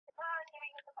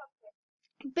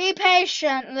Be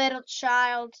patient, little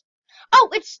child. Oh,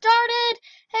 it started!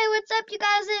 Hey, what's up, you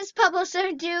guys? It's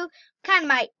Pablo72. Kind of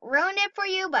might ruin it for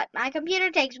you, but my computer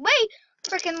takes way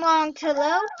freaking long to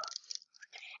load.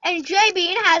 And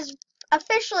JB has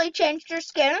officially changed her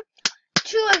skin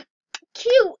to a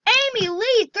cute Amy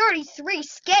Lee 33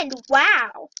 skin.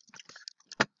 Wow.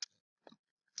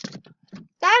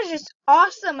 That is just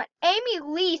awesome. Amy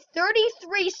Lee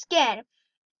 33 skin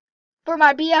for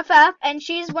my BFF, and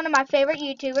she's one of my favorite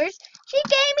YouTubers. She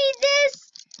gave me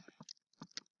this.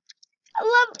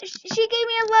 She gave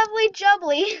me a lovely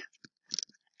jubbly.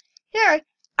 Here,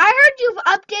 I heard you've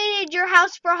updated your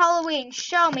house for Halloween.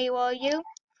 Show me, will you?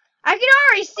 I can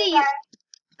already see you.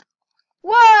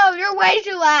 Whoa, you're way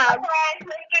too loud. As you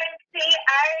can see,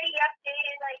 I already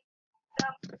updated,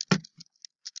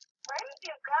 where did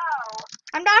you go?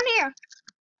 I'm down here.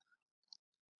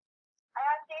 I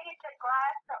updated the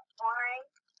glass to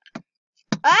orange.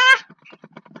 Ah!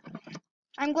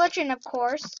 I'm glitching, of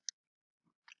course.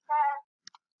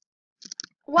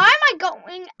 Why am I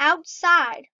going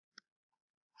outside?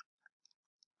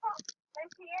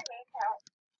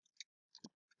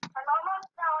 I'm almost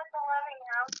done with the living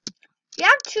room. You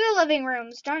have 2 living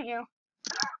rooms, don't you?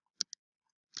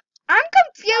 I'm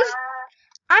confused.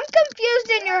 I'm confused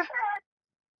in your...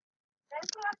 This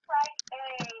looks like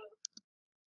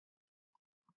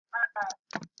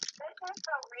this is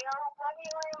the real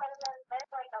living room, and then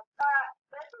there's like a front.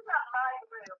 This is not my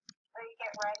room, where you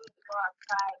get ready to go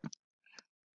outside.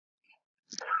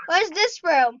 What is this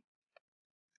room?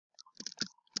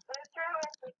 This room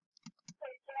is the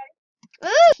kitchen.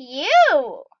 Ooh,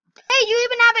 cute. Hey, you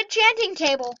even have a enchanting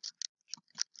table.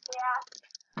 Yeah.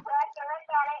 So I can look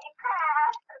at it and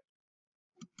craft.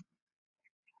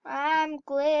 I'm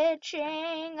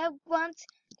glitching at once.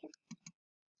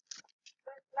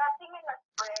 There's nothing in the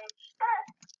fridge.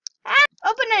 Ah,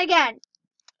 open it again.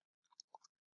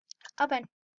 Open.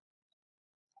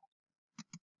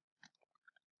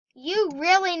 You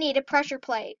really need a pressure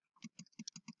plate.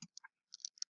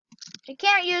 You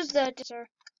can't use the dessert.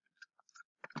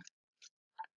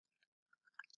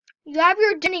 You have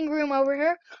your dining room over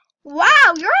here.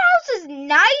 Wow, your house is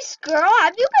nice, girl.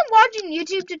 Have you been watching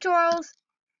YouTube tutorials?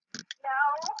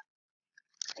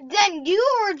 No. Then you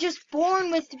were just born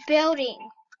with building.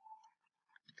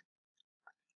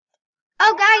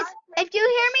 Oh, guys, if you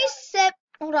hear me sip,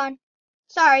 hold on.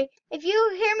 Sorry, if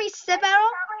you hear me sip at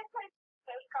all,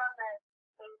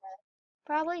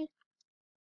 probably.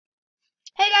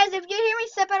 Hey guys, if you hear me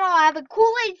sip at all, I have a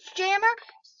Kool-Aid jammer.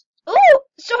 Ooh,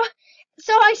 so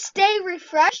I stay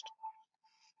refreshed.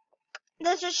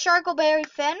 This is Sharkleberry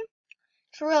Fin.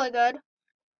 It's really good.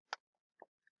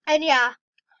 And yeah,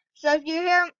 so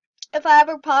if I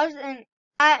ever pause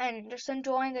and just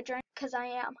enjoying a drink, because I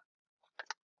am.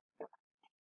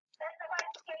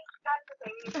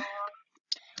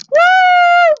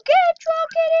 Woo! Get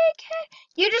drunk and eat.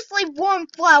 You just leave one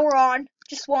flower on.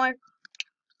 Just one.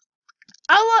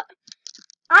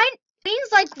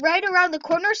 Halloween's like right around the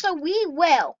corner, so we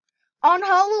will. On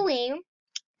Halloween,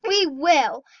 we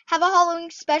will have a Halloween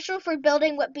special for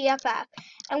Building with BFF.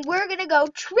 And we're gonna go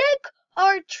trick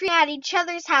or treat at each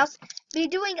other's house, be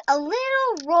doing a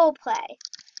little role play.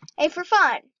 Hey, for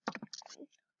fun.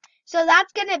 So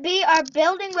that's going to be our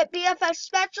Building with BFF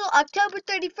special, October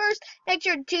 31st. Make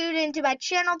sure to tune into my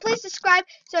channel. Please subscribe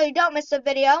so you don't miss a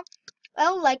video.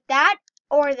 Well, like that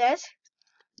or this.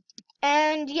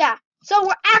 And yeah, so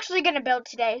we're actually going to build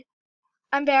today.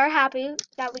 I'm very happy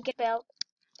that we get built.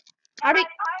 How do you...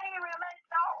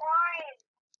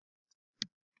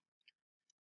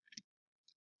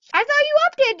 I thought you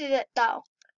updated it though.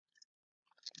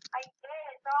 I did.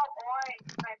 It's all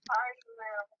orange. My party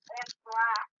room. It's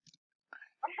black.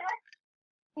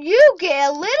 You get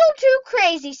a little too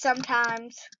crazy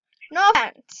sometimes. No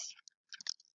offense.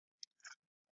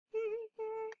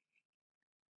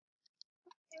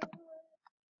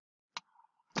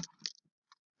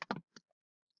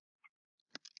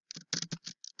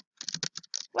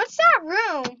 What's that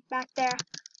room back there?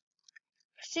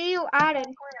 See you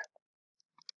added.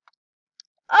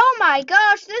 Oh my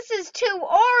gosh, this is too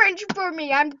orange for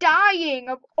me. I'm dying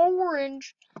of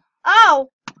orange. Oh,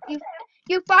 you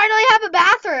finally have a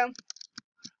bathroom.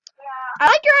 Yeah. I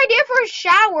like your idea for a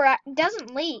shower. It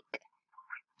doesn't leak.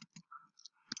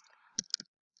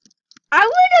 I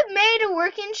would have made a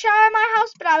working shower in my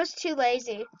house, but I was too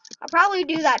lazy. I'll probably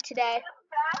do that today. This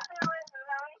bathroom is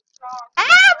really small. Ah,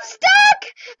 I'm stuck!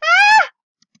 Ah!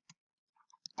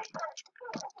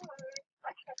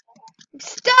 I'm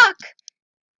stuck!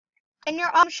 In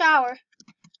your own shower.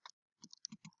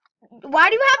 Why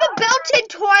do you have a built-in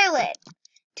toilet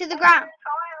to the ground?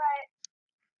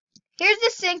 Here's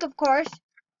the sink, of course.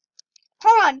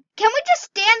 Hold on. Can we just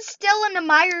stand still and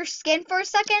admire your skin for a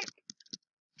second?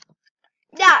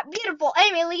 Yeah, beautiful.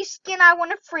 Emily's skin, I want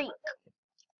to freak.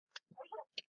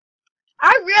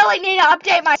 I really need to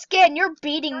update my skin. You're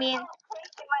beating me.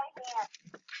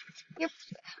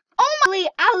 Oh my, Lee,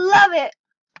 I love it.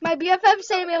 My BFF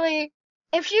say Emily,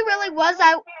 if she really was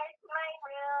out.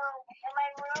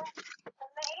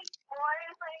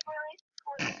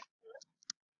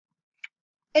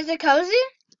 Is it cozy?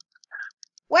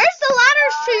 Where's the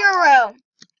ladders to your room?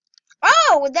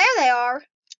 Oh, there they are.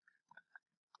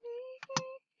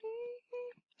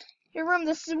 Your room,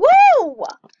 this is, whoa!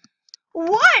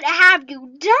 What have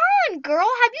you done, girl?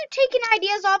 Have you taken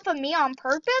ideas off of me on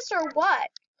purpose or what?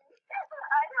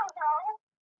 I don't know.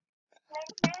 Then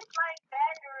here's my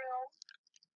bedroom.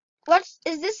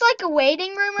 Is this like a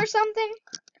waiting room or something?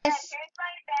 And here's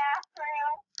my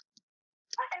bathroom.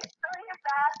 I'm still your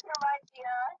bathroom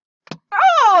idea.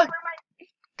 Oh! Except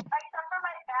for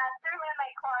my bathroom and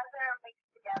my closet are mixed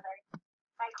together.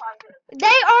 My closet.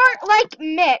 They aren't like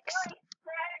mixed.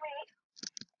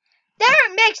 They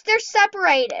aren't mixed, they're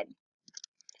separated.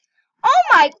 Oh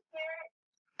my. And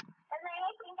then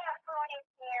you can get food in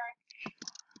here.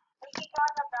 We can go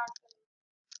on the balcony.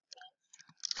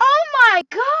 Oh my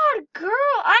god,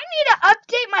 girl. I need to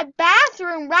update my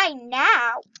bathroom right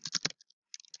now.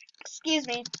 Excuse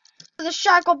me. The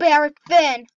Sharkleberry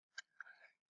Fin.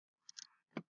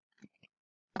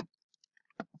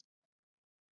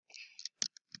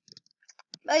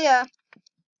 But yeah.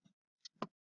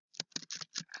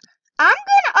 I'm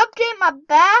gonna update my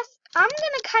bath. I'm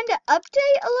gonna kind of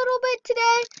update a little bit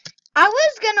today. I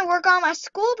was gonna work on my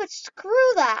school, but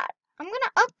screw that. I'm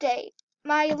gonna update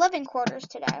my living quarters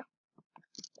today.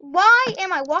 Why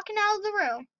am I walking out of the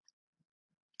room?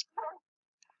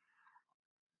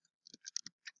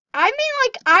 I mean,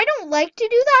 like, I don't like to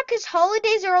do that because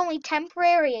holidays are only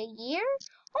temporary a year.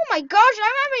 Oh my gosh,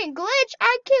 I'm having a glitch.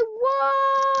 I can't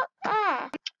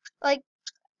what? Like,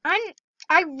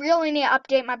 I really need to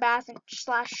update my bath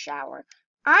 / shower.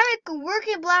 I'm a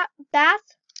working bath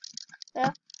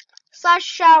 /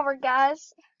 shower,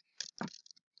 guys.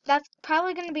 That's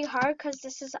probably gonna be hard because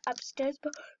this is upstairs,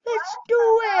 but let's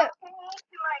do it.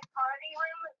 My party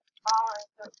room is falling,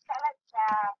 so it's kind of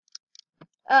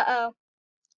sad. Uh-oh.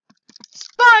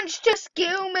 Sponge to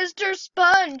skew, Mr.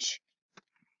 Sponge.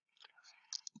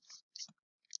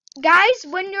 Guys,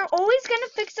 when you're always gonna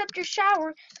fix up your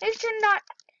shower, make sure not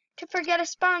to forget a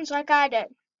sponge like I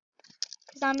did.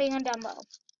 Because I'm being a dumbo.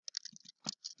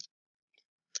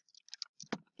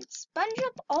 And sponge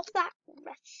up all that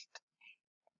rest.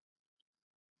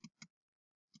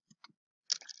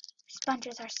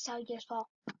 Sponges are so useful.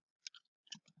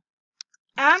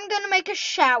 I'm gonna make a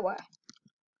shower.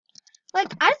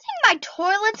 Like, I think my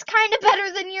toilet's kind of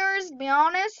better than yours, to be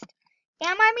honest.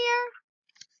 Am I, Mir?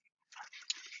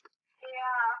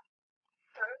 Yeah.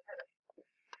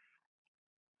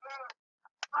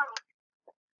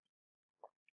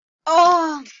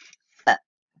 Oh,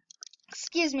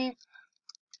 excuse me.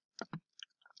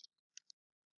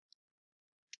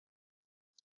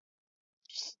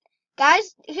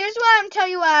 Guys, here's what I'm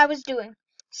telling you what I was doing.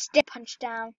 Stick punch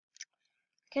down.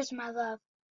 Here's my love.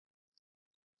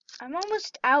 I'm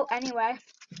almost out anyway. I like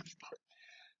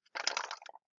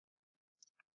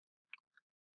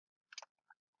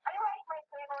my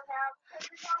table now because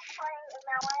we don't play, and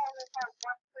now I only have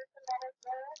one person that is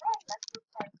there. That's just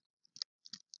like.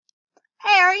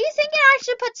 Hey, are you thinking I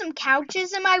should put some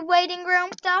couches in my waiting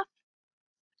room stuff?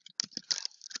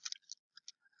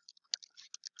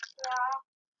 Yeah.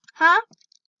 Huh?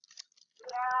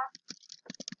 Yeah.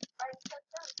 I put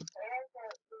some chairs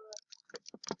there too.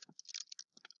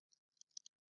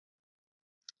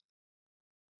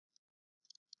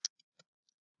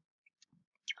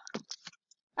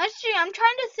 Let's see, I'm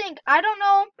trying to think. I don't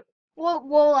know what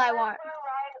wool I want.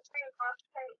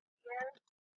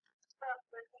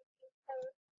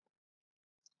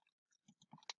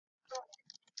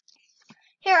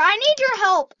 Here, I need your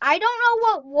help. I don't know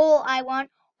what wool I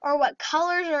want or what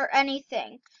colors or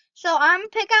anything. So I'm going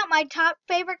to pick out my top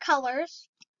favorite colors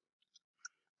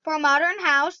for a modern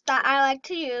house that I like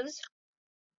to use.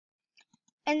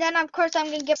 And then, of course, I'm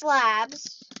going to get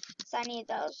slabs, because I need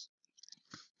those.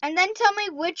 And then tell me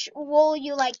which wool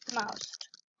you like the most.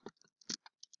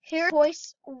 Here's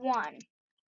choice 1.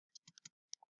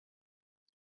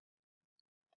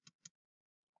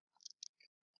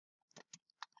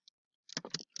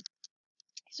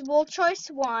 Here's wool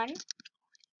choice 1.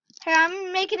 Here,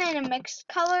 I'm making it a mixed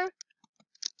color.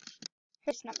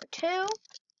 Here's number 2.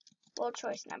 Wool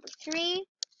choice number 3.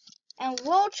 And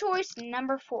wool choice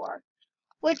number 4.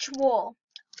 Which wool?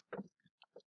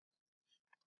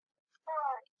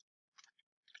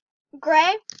 Gray?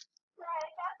 Yeah,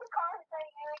 that's the colors that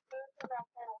you use in that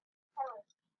color.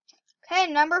 Okay,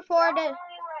 number 4 it is. I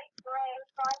only like gray,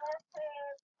 so I'm gonna say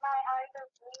my eyes are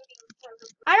bleeding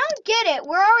because I don't get it.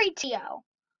 We're already Tio.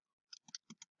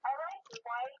 I like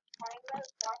white, kind of,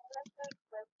 so I'm gonna say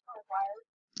this for white.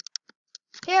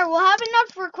 Here, we'll have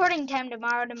enough recording time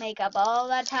tomorrow to make up all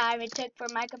that time it took for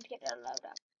my computer to load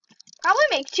up. Probably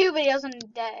make 2 videos in a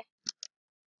day.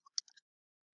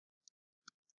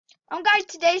 Guys,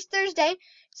 today's Thursday,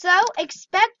 so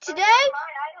expect today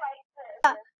I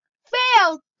like this.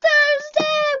 Fail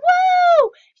Thursday.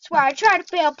 Woo! It's where I try to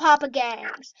fail Papa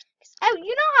games. Oh,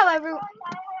 you know how everyone.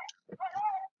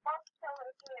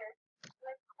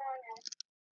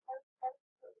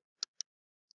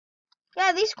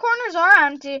 Yeah, these corners are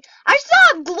empty. I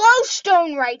saw a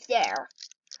glowstone right there.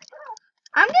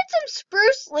 I'm gonna get some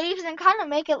spruce leaves and kind of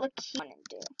make it look cute.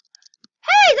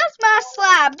 Hey, that's my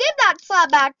slab. Give that slab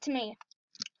back to me.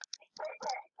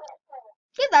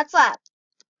 Give that slab.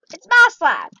 It's my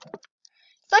slab.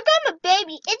 It's like I'm a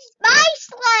baby. It's my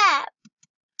slab.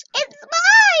 It's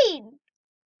mine.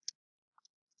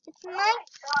 It's mine. Oh my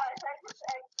gosh, I just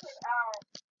exited out.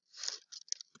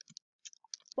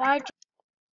 Why? I can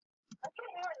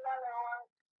do another one.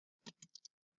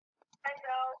 I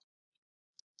know.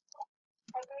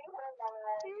 I can do another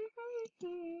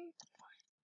one.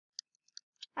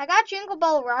 I got Jingle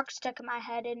Bell Rock stuck in my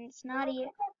head, and it's not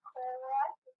even.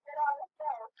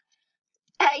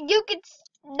 You can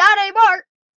not anymore.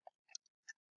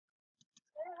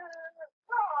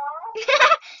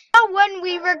 When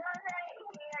we were,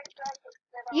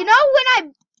 you know, when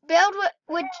I build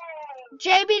with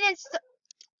JB, and it's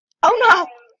oh no,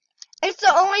 it's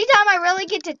the only time I really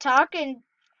get to talk and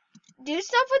do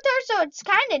stuff with her, so it's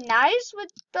kind of nice with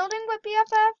building with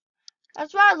BFF.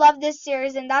 That's why I love this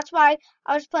series, and that's why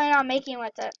I was planning on making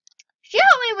with it. She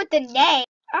helped me with the name.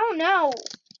 Oh no.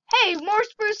 Hey, more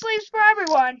spruce leaves for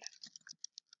everyone.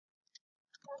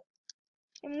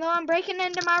 Even though I'm breaking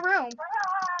into my room.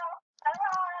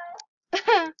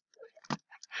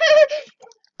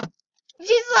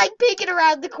 She's like peeking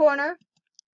around the corner.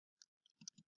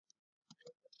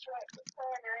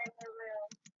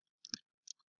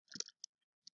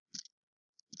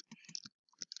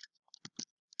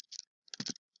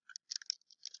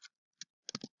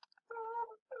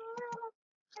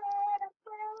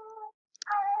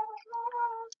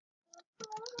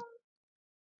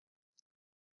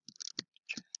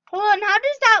 Hold on, how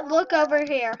does that look over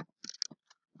here?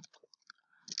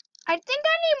 I think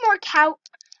I need more couch.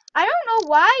 I don't know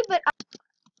why, but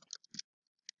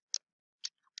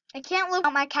I can't look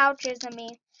at my couches and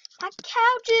me. My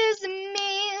couches and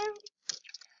me.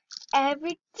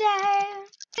 Every day.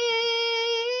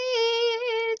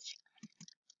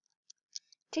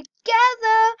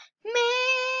 Together, me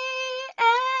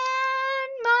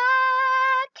and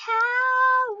my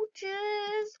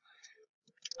couches.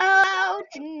 Oh,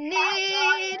 you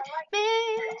need me.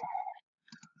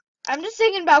 I'm just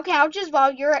thinking about couches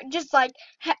while you're just like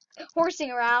horsing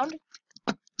around.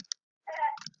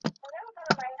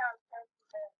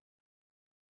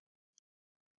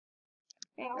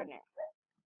 Fingernail.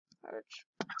 Hurts.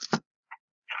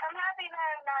 I'm happy that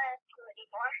I'm not at school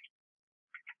anymore.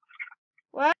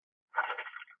 What?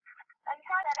 I'm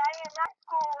sad that I am not at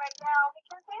school right now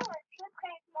because they were too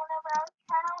crazy whenever I was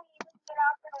trying to even get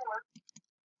out the door.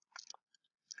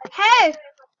 Hey!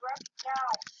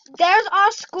 There's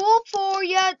a school for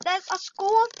you. There's a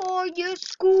school for you.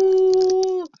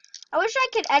 School. I wish I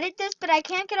could edit this, but I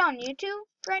can't get on YouTube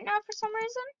right now for some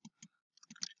reason.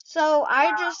 So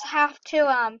I just have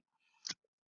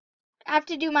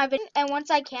to do my video, and once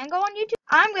I can go on YouTube,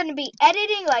 I'm gonna be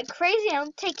editing like crazy, and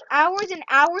it'll take hours and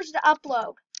hours to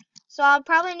upload. So I'll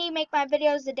probably need to make my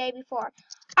videos the day before.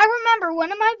 I remember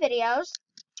one of my videos,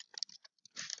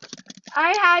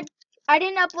 I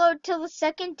didn't upload till the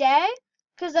second day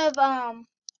because of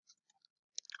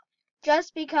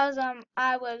just because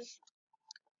I was.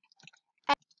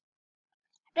 Did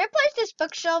I place this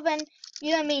bookshelf, and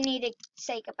you and me need to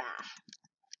say goodbye.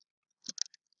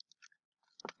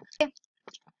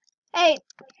 Hey,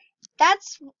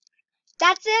 that's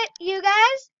it, you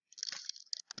guys.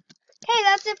 Hey,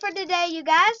 that's it for today, you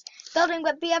guys. Building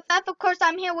with BFF. Of course,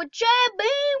 I'm here with JB.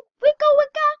 Wicca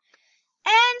wicca.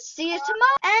 And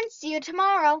see you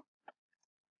tomorrow.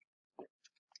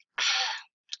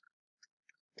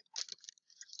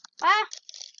 Ah.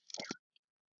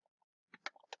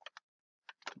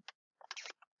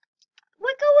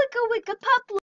 Wicca wicca wicca pop.